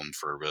problem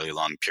for a really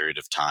long period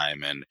of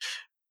time. And,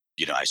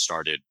 I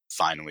started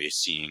finally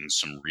seeing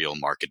some real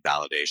market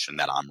validation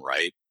that I'm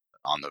right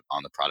on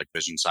the product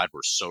vision side.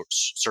 We're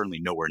certainly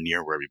nowhere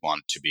near where we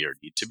want to be or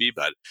need to be,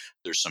 but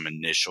there's some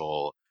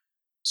initial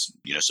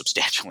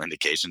substantial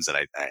indications that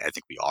I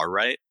think we are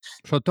right.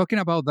 So talking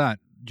about that,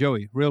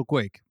 Joey, real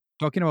quick,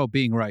 talking about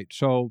being right.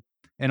 So,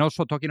 and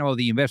also talking about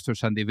the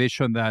investors and the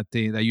vision that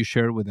you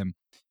share with them.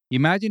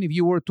 Imagine if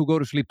you were to go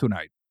to sleep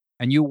tonight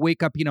and you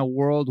wake up in a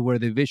world where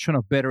the vision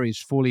of better is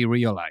fully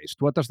realized.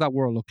 What does that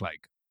world look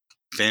like?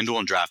 FanDuel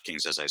and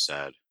DraftKings, as I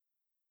said,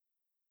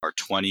 are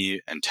 $20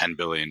 and $10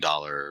 billion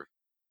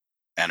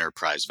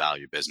enterprise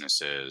value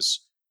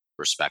businesses,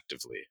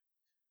 respectively.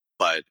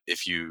 But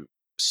if you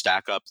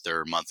stack up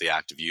their monthly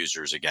active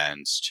users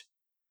against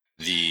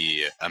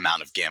the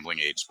amount of gambling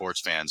age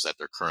sports fans that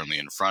they're currently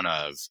in front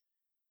of,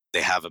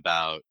 they have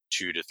about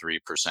 2 to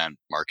 3%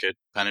 market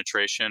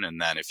penetration.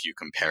 And then if you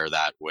compare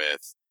that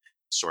with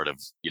sort of,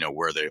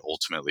 where they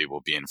ultimately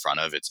will be in front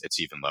of, it's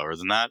even lower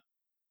than that.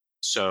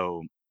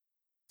 So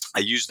I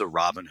used the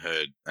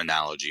Robinhood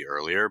analogy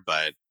earlier,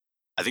 but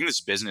I think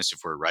this business, if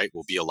we're right,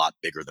 will be a lot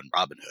bigger than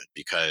Robinhood,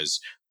 because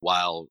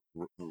while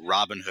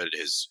Robinhood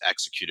has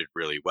executed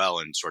really well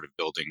in sort of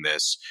building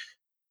this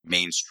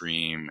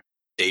mainstream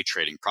day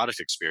trading product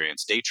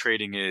experience, day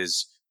trading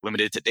is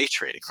limited to day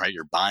trading, right?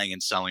 You're buying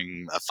and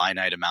selling a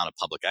finite amount of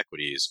public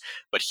equities.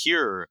 But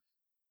here,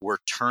 we're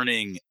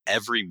turning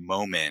every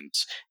moment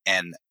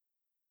and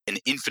an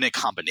infinite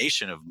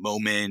combination of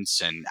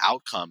moments and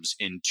outcomes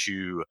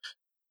into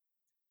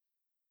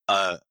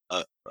a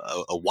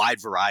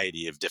wide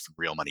variety of different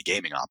real money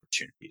gaming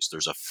opportunities.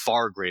 There's a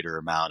far greater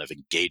amount of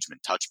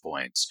engagement touch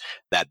points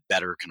that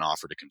Better can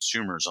offer to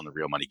consumers on the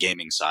real money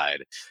gaming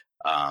side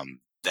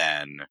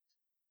than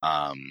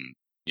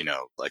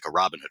like a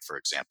Robinhood, for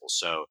example.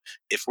 So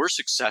if we're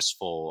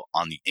successful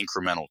on the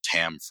incremental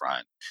TAM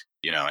front,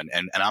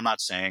 and I'm not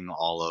saying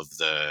all of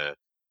the,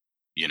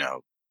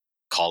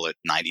 call it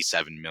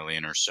 97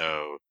 million or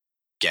so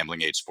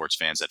gambling age sports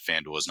fans that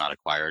FanDuel has not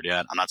acquired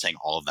yet. I'm not saying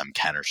all of them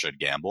can or should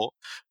gamble,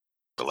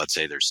 but let's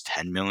say there's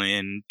 10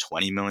 million,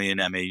 20 million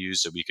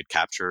MAUs that we could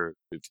capture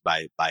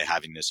by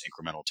having this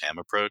incremental TAM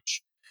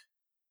approach.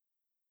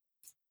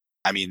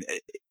 I mean,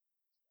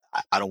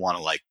 I don't want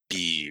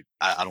to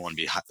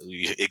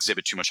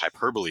exhibit too much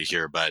hyperbole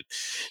here, but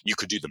you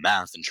could do the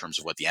math in terms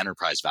of what the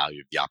enterprise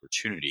value of the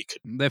opportunity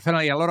could.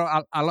 Definitely a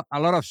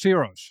lot of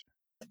zeros.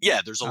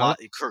 Yeah, there's a lot.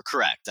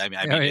 Correct. I mean,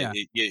 Yeah.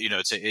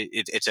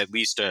 It's at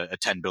least a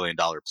 $10 billion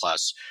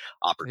plus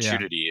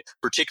opportunity,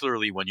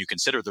 particularly when you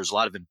consider there's a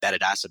lot of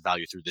embedded asset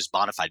value through this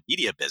bona fide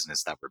media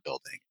business that we're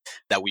building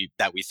that we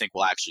think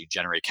will actually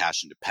generate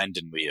cash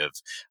independently of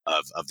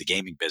the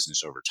gaming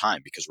business over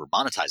time, because we're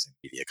monetizing the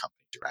media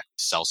company directly.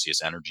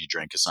 Celsius Energy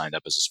Drink has signed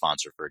up as a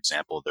sponsor, for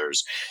example.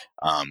 There's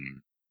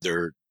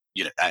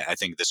I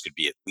think this could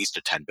be at least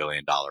a $10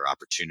 billion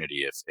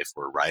opportunity if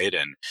we're right,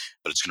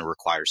 but it's going to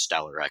require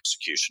stellar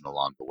execution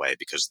along the way,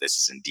 because this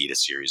is indeed a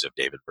series of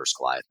David versus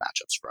Goliath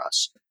matchups for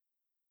us.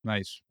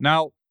 Nice.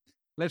 Now,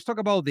 let's talk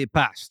about the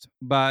past,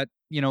 but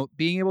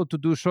being able to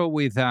do so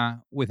with a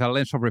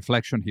lens of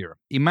reflection here.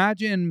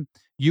 Imagine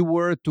you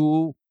were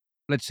to,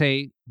 let's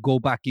say, go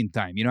back in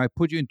time. I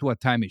put you into a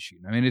time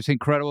machine. I mean, it's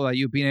incredible that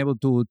you've been able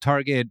to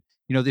target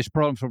these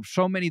problems from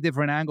so many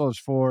different angles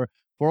for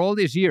all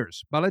these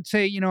years. But let's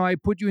say, I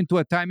put you into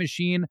a time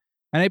machine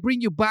and I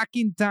bring you back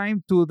in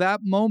time to that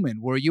moment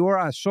where you are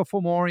a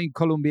sophomore in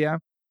Columbia.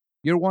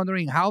 You're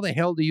wondering, how the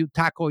hell do you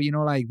tackle,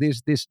 like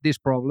this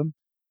problem?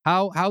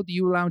 How do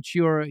you launch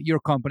your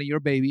company,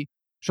 your baby?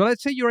 So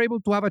let's say you're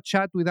able to have a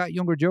chat with that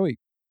younger Joey,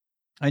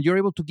 and you're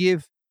able to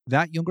give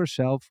that younger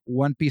self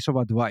one piece of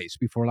advice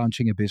before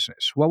launching a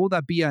business. What would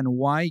that be, and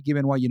why,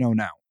 given what you know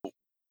now?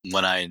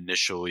 When I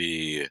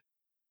initially,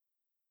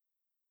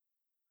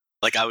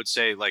 I would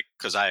say,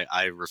 because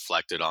I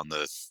reflected on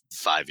the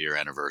 5-year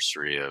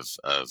anniversary of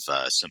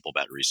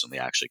SimpleBet recently,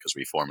 actually, because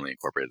we formally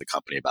incorporated the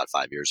company about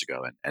 5 years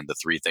ago. And the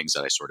three things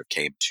that I sort of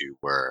came to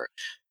were,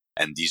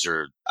 and these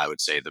are, I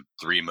would say, the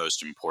three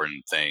most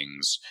important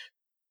things,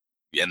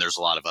 and there's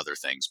a lot of other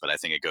things, but I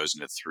think it goes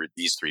into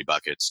these three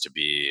buckets to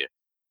be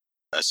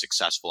a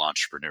successful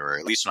entrepreneur,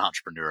 at least an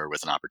entrepreneur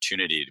with an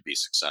opportunity to be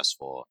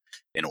successful,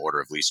 in order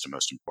of least to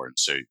most important.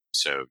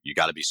 So you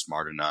got to be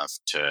smart enough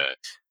to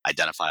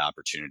identify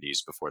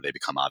opportunities before they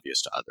become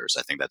obvious to others.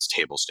 I think that's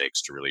table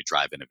stakes to really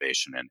drive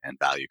innovation and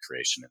value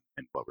creation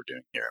in what we're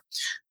doing here.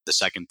 The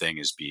second thing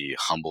is be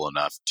humble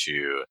enough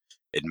to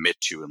admit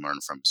to and learn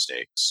from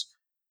mistakes.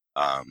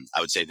 I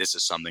would say this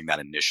is something that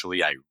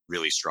initially I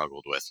really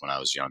struggled with when I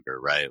was younger,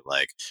 right?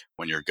 Like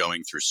when you're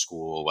going through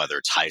school, whether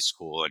it's high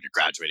school and you're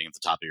graduating at the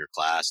top of your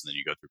class, and then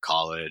you go through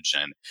college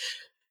and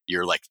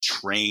you're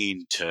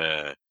trained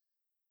to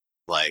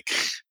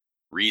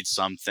read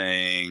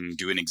something,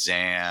 do an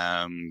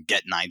exam,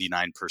 get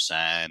 99%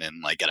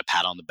 and get a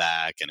pat on the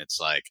back. And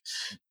it's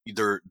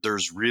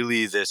there's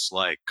really this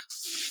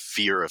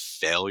fear of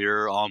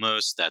failure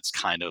almost that's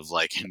kind of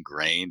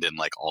ingrained in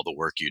all the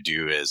work you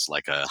do as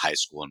a high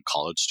school and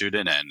college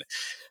student. And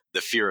the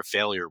fear of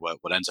failure,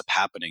 what ends up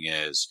happening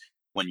is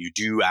when you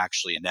do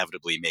actually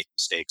inevitably make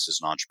mistakes as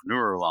an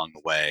entrepreneur along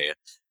the way,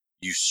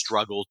 you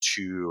struggle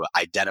to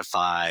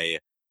identify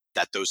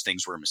that those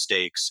things were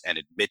mistakes and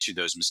admit to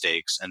those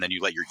mistakes, and then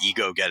you let your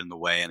ego get in the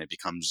way and it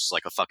becomes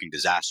like a fucking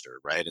disaster,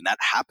 right? And that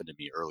happened to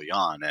me early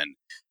on, and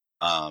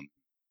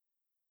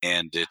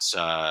it's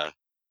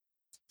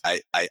I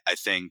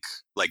think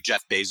like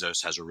Jeff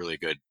Bezos has a really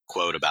good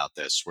quote about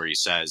this where he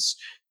says,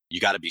 you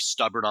got to be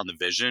stubborn on the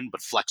vision,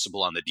 but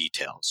flexible on the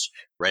details,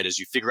 right? As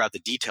you figure out the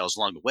details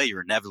along the way,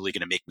 you're inevitably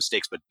going to make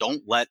mistakes, but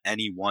don't let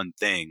any one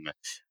thing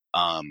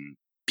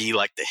be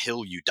like the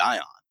hill you die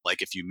on.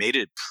 Like if you made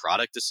a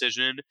product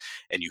decision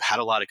and you had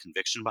a lot of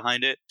conviction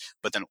behind it,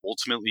 but then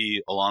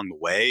ultimately along the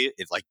way,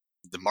 it like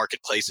the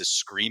marketplace is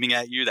screaming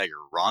at you that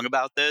you're wrong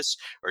about this,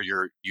 or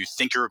you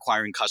think you're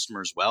acquiring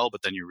customers well,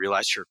 but then you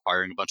realize you're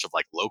acquiring a bunch of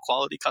like low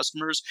quality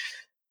customers.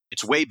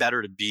 It's way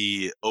better to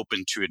be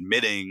open to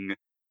admitting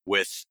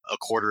with a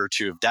quarter or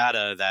two of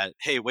data that,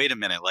 hey, wait a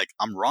minute, like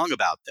I'm wrong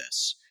about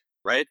this,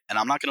 right? And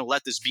I'm not going to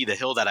let this be the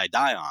hill that I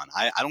die on.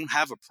 I don't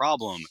have a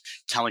problem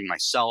telling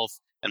myself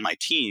and my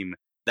team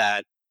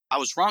that I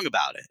was wrong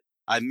about it.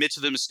 I admit to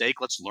the mistake.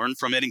 Let's learn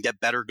from it and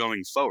get better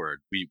going forward.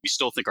 We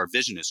still think our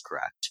vision is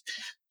correct.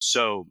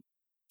 So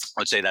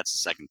I'd say that's the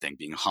second thing,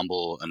 being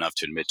humble enough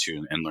to admit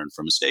to and learn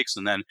from mistakes.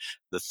 And then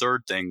the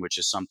third thing, which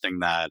is something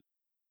that,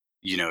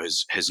 you know,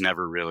 has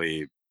never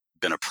really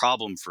been a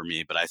problem for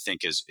me, but I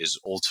think is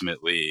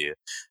ultimately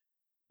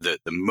the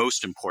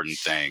most important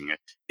thing,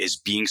 is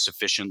being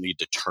sufficiently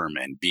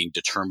determined, being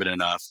determined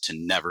enough to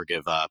never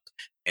give up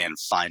and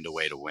find a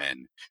way to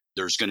win.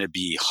 There's going to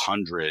be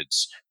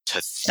hundreds to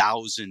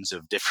thousands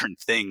of different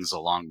things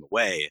along the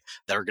way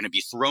that are going to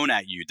be thrown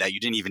at you that you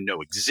didn't even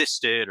know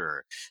existed,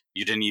 or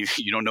you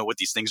don't know what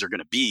these things are going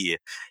to be.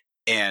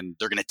 And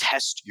they're going to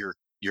test your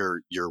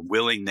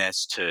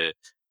willingness to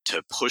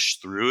push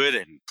through it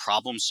and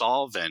problem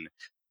solve and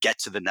get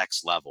to the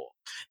next level.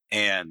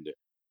 And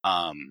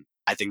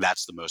I think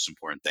that's the most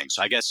important thing.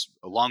 So I guess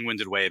a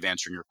long-winded way of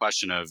answering your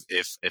question of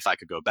if I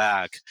could go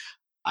back,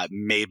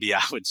 maybe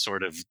I would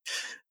sort of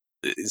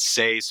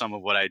say some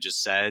of what I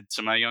just said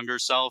to my younger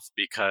self,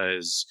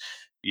 because,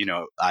 you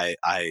know,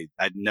 I'd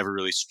never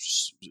really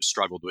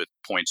struggled with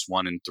points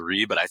 1 and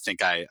 3, but I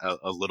think I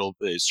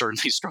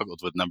certainly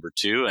struggled with number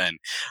 2, and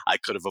I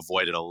could have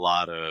avoided a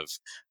lot of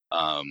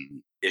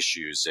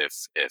issues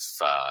if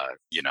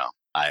you know,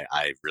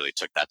 I really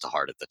took that to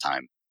heart at the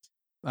time.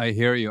 I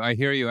hear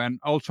you. And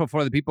also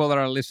for the people that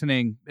are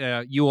listening,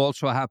 you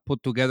also have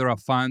put together a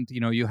fund. You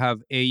know, you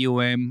have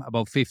AUM,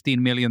 about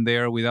 15 million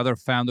there, with other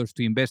founders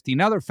to invest in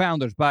other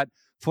founders. But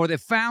for the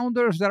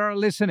founders that are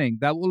listening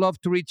that would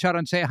love to reach out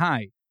and say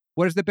hi,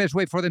 where's the best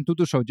way for them to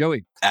do so,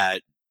 Joey?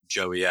 At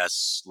Joey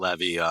S.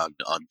 Levy on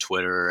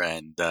Twitter,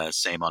 and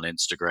same on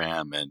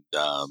Instagram. And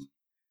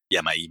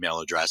yeah, my email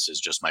address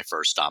is just my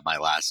first dot, my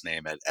last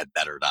name at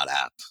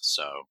better.app.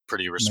 So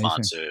pretty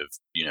responsive. Amazing.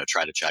 You know,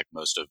 try to check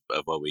most of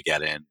what we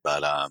get in,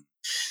 but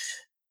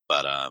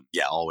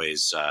yeah,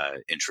 always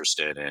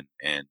interested in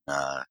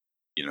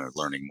you know,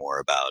 learning more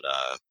about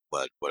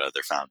what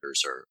other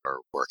founders are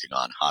working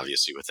on.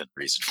 Obviously, within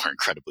reason, we're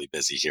incredibly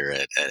busy here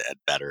at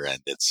Better, and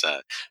it's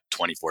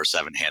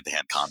 24/7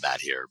 hand-to-hand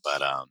combat here.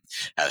 But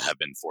have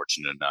been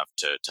fortunate enough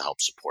to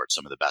help support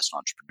some of the best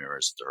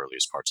entrepreneurs at the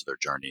earliest parts of their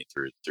journey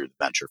through the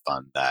venture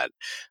fund that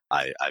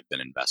I've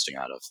been investing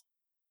out of.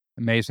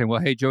 Amazing.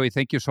 Well, hey, Joey,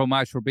 thank you so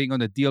much for being on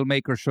the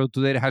Dealmaker Show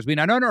today. It has been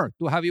an honor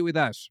to have you with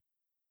us.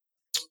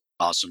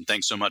 Awesome.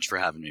 Thanks so much for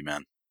having me,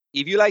 man.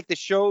 If you like the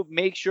show,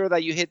 make sure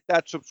that you hit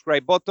that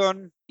subscribe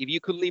button. If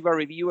you could leave a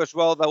review as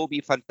well, that would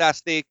be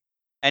fantastic.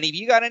 And if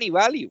you got any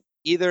value,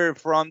 either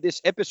from this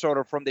episode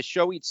or from the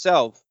show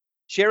itself,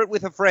 share it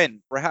with a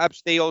friend.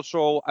 Perhaps they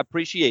also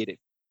appreciate it.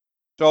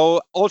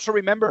 So also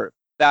remember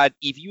that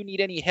if you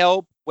need any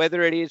help,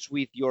 whether it is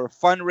with your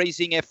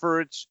fundraising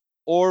efforts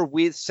or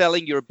with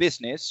selling your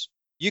business,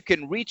 you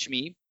can reach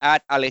me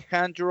at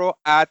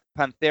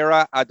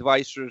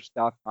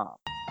alejandro@pantheraadvisors.com.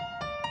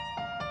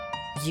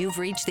 You've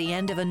reached the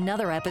end of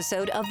another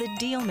episode of the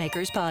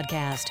Dealmakers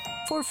podcast.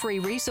 For free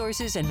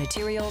resources and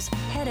materials,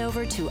 head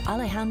over to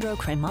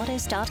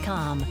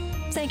alejandrocremades.com.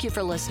 Thank you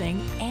for listening,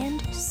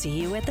 and see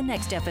you at the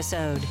next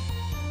episode.